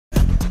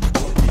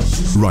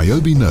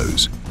Ryobi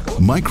knows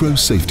micro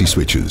safety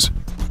switches.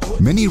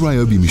 Many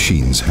Ryobi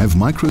machines have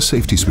micro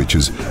safety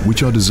switches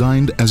which are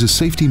designed as a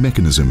safety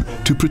mechanism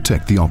to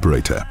protect the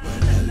operator.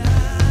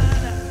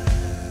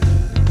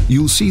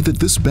 You'll see that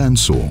this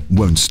bandsaw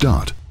won't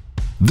start.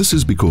 This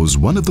is because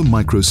one of the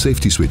micro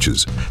safety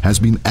switches has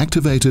been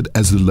activated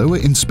as the lower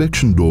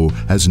inspection door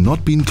has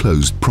not been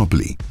closed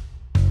properly.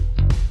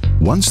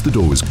 Once the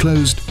door is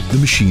closed, the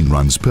machine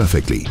runs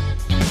perfectly.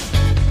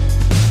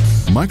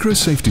 Micro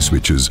safety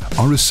switches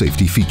are a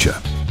safety feature.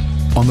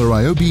 On the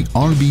Ryobi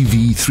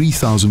RBV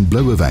 3000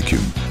 blower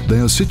vacuum, they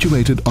are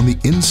situated on the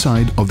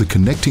inside of the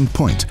connecting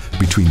point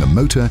between the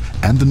motor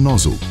and the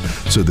nozzle,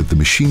 so that the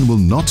machine will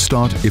not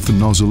start if the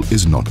nozzle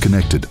is not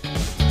connected.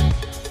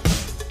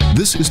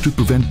 This is to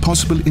prevent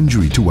possible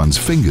injury to one's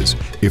fingers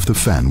if the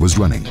fan was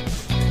running.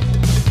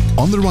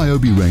 On the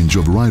Ryobi range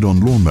of ride-on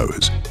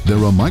lawnmowers,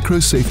 there are micro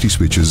safety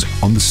switches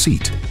on the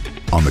seat,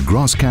 on the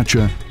grass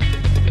catcher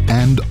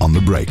and on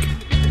the brake,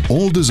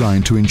 all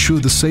designed to ensure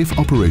the safe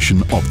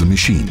operation of the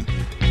machine.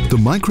 The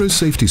micro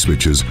safety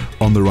switches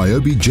on the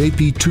Ryobi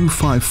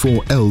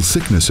JP254L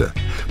thicknesser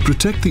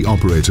protect the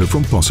operator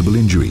from possible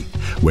injury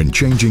when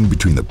changing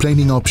between the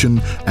planing option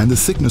and the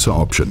thicknesser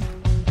option.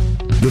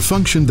 The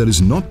function that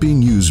is not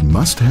being used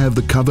must have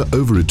the cover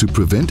over it to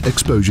prevent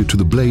exposure to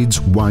the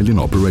blades while in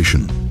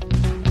operation.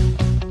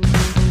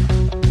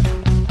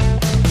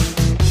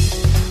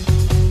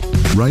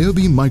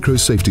 Ryobi micro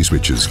safety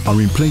switches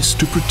are in place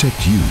to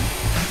protect you.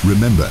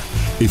 Remember,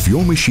 if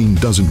your machine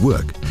doesn't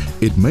work,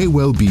 it may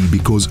well be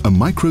because a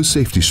micro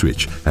safety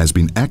switch has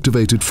been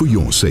activated for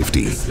your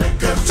safety.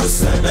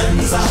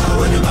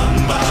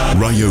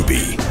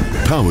 Ryobi,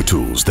 power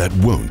tools that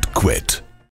won't quit.